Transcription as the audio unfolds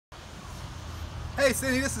Hey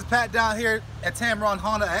Cindy, this is Pat down here at Tameron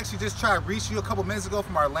Honda. I actually just tried to reach you a couple minutes ago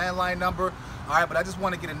from our landline number. Alright, but I just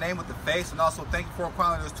want to get a name with the face, and also thank you for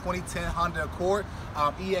acquiring this 2010 Honda Accord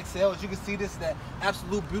EXL. As you can see, this is that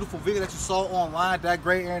absolute beautiful vehicle that you saw online, that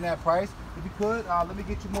great area and that price. If you could, let me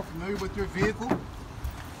get you more familiar with your vehicle.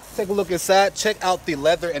 Take a look inside. Check out the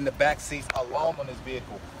leather in the back seats alone on this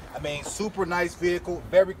vehicle. I mean, super nice vehicle,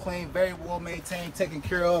 very clean, very well maintained, taken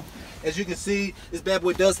care of. As you can see, this bad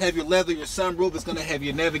boy does have your leather, your sunroof. It's going to have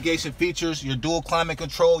your navigation features, your dual climate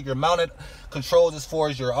control, your mounted controls as far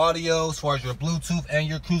as your audio, as far as your Bluetooth and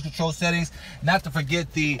your cruise control settings. Not to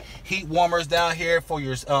forget the heat warmers down here for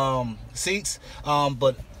your seats.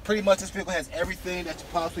 But pretty much this vehicle has everything that you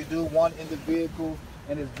possibly do want in the vehicle.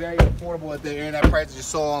 And it's very affordable at the area that price that you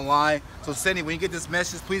saw online. So Cindy, when you get this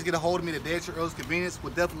message, please get a hold of me today at your earliest convenience.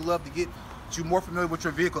 We'd definitely love to get you more familiar with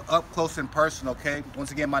your vehicle up close and personal, okay?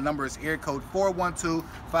 Once again, my number is area code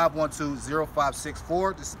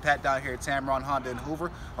 412-512-0564. This is Pat down here at Tameron Honda in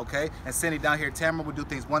Hoover, okay? And Cindy down here at Tameron, we do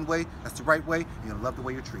things one way. That's the right way. You're gonna love the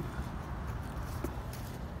way you're treated.